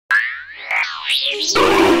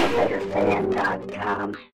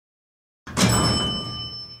elevatorfan.com.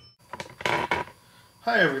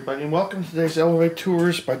 Hi everybody and welcome to today's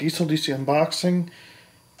elevaTOURS by Dieselducy unboxing.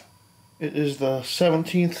 It is the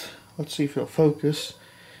 17th, let's see if it'll focus.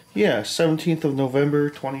 Yeah, 17th of November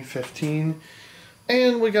 2015.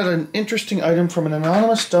 And we got an interesting item from an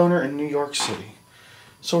anonymous donor in New York City.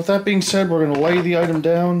 So with that being said, we're going to lay the item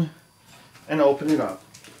down and open it up.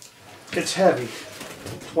 It's heavy,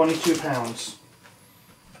 22 pounds.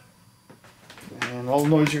 And all the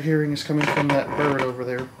noise you're hearing is coming from that bird over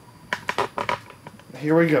there.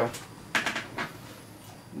 Here we go.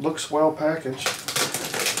 Looks well packaged.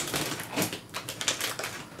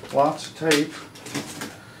 Lots of tape.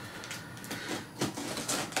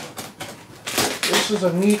 This is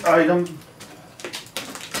a neat item.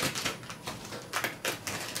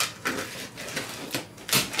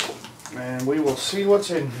 And we will see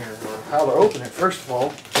what's in here, or how to open it first of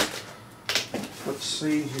all. Let's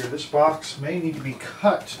see here. This box may need to be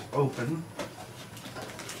cut open.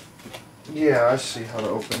 Yeah, I see how to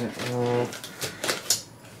open it.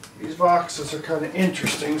 These boxes are kind of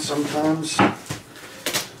interesting sometimes.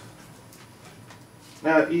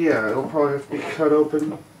 Now, yeah, it'll probably have to be cut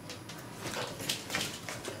open.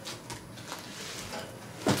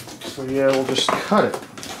 So yeah, we'll just cut it.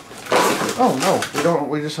 Oh no, we don't.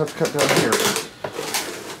 We just have to cut down here.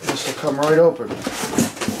 This will come right open.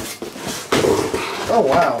 Oh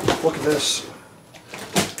wow, look at this.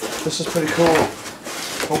 This is pretty cool.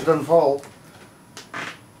 Hope it doesn't fall.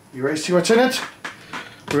 You ready to see what's in it?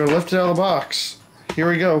 We're going to lift it out of the box. Here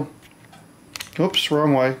we go. Oops,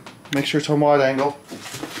 wrong way. Make sure it's on wide angle.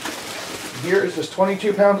 Here is this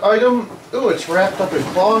 22-pound item. Ooh, it's wrapped up in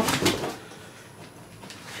cloth.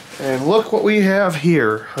 And look what we have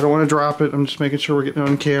here. I don't want to drop it. I'm just making sure we're getting it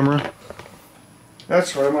on camera.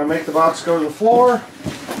 That's right. I'm going to make the box go to the floor.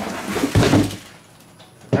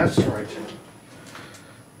 That's right.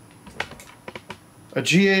 A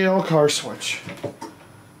GAL car switch.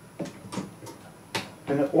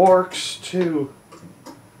 And it works too.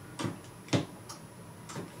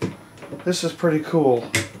 This is pretty cool.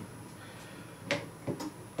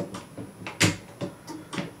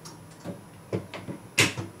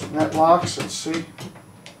 And that locks it, see?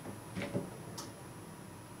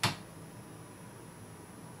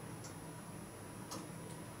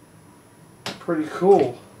 Pretty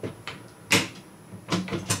cool.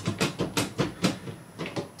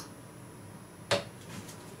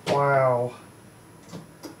 Wow.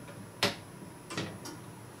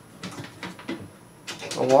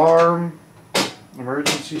 Alarm,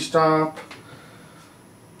 emergency stop,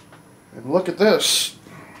 and look at this.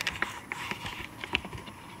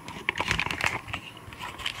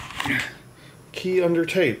 Key under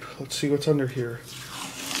tape. Let's see what's under here.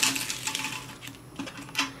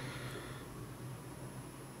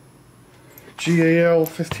 GAL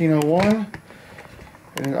 1501,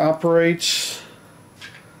 and it operates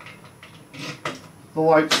the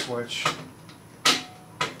light switch.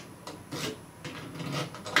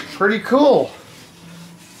 Pretty cool.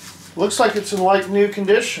 Looks like it's in like new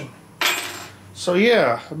condition. So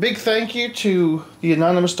yeah, a big thank you to the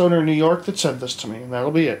anonymous donor in New York that sent this to me, and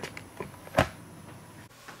that'll be it.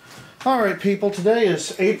 Alright people, today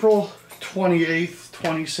is April 28th,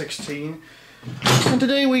 2016. And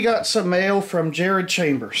today we got some mail from Jared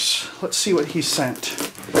Chambers. Let's see what he sent.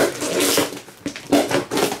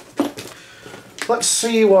 Let's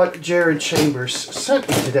see what Jared Chambers sent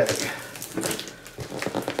me today.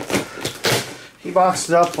 He boxed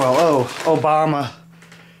it up well. Oh, Obama.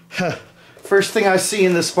 First thing I see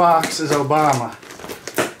in this box is Obama.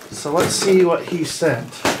 So let's see what he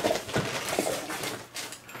sent.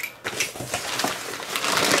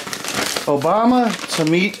 Obama to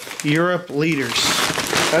meet Europe leaders.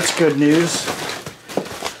 That's good news.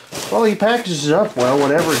 Well, he packages it up well,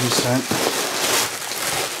 whatever he sent.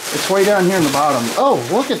 It's way down here in the bottom. Oh,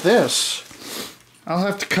 look at this. I'll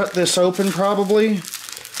have to cut this open probably.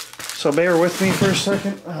 So bear with me for a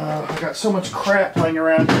second. I got so much crap laying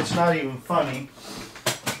around here, it's not even funny.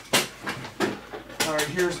 Alright,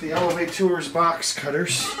 here's the elevaTOURS box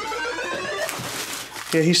cutters.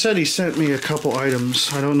 Yeah, he said he sent me a couple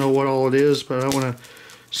items. I don't know what all it is, but I don't want to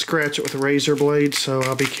scratch it with a razor blade, so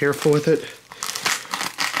I'll be careful with it.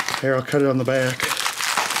 Here, I'll cut it on the back.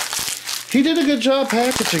 He did a good job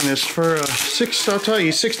packaging this for I'll tell you,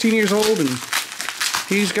 he's 16 years old and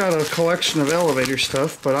he's got a collection of elevator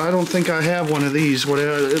stuff, but I don't think I have one of these.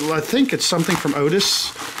 I think it's something from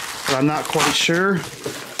Otis, but I'm not quite sure.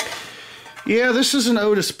 Yeah, this is an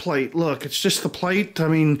Otis plate. Look, it's just the plate. I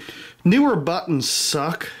mean, newer buttons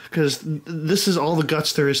suck because this is all the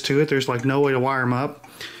guts there is to it. There's like no way to wire them up.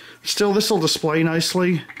 Still, this will display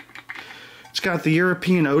nicely. It's got the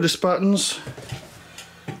European Otis buttons.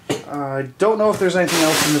 I don't know if there's anything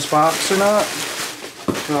else in this box or not.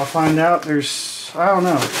 But I'll find out. I don't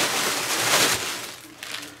know.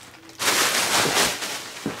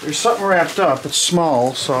 There's something wrapped up. It's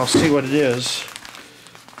small, so I'll see what it is.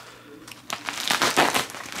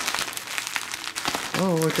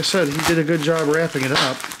 Oh, like I said, he did a good job wrapping it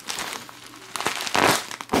up.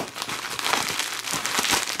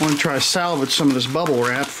 I want to try to salvage some of this bubble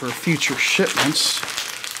wrap for future shipments.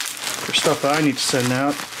 For stuff that I need to send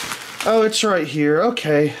out. Oh, it's right here.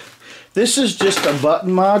 Okay. This is just a button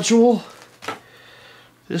module.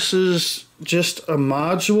 This is just a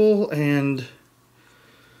module, and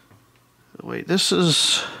wait, this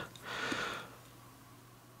is,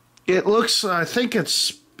 it looks, I think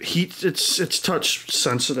it's heat, it's touch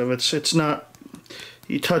sensitive. It's not,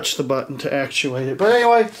 you touch the button to actuate it. But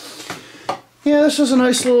anyway, yeah, this is a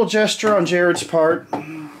nice little gesture on Jared's part.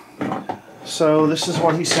 So this is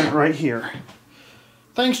what he sent right here.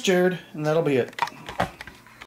 Thanks, Jared, and that'll be it.